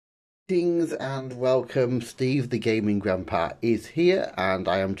Greetings and welcome. Steve the Gaming Grandpa is here, and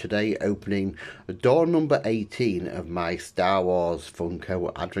I am today opening door number 18 of my Star Wars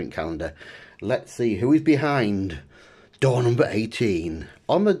Funko Advent Calendar. Let's see who is behind door number 18.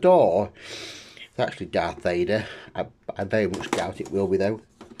 On the door, it's actually Darth Vader. I very much doubt it will be though.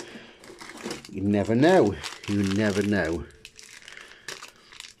 You never know. You never know.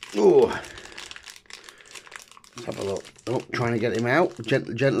 Oh, let's have a look. Oh, trying to get him out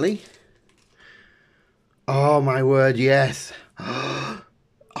gently. Oh my word, yes. Oh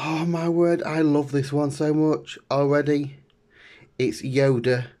my word, I love this one so much already. It's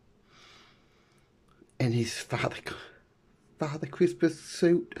Yoda in his Father Christmas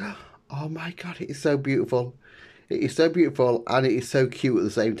suit. Oh my god, it is so beautiful. It is so beautiful, and it is so cute at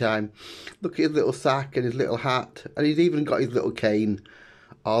the same time. Look at his little sack and his little hat, and he's even got his little cane.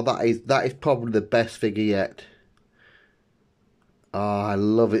 Oh, that is probably the best figure yet. Oh, I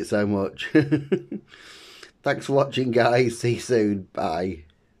love it so much. Thanks for watching, guys. See you soon. Bye.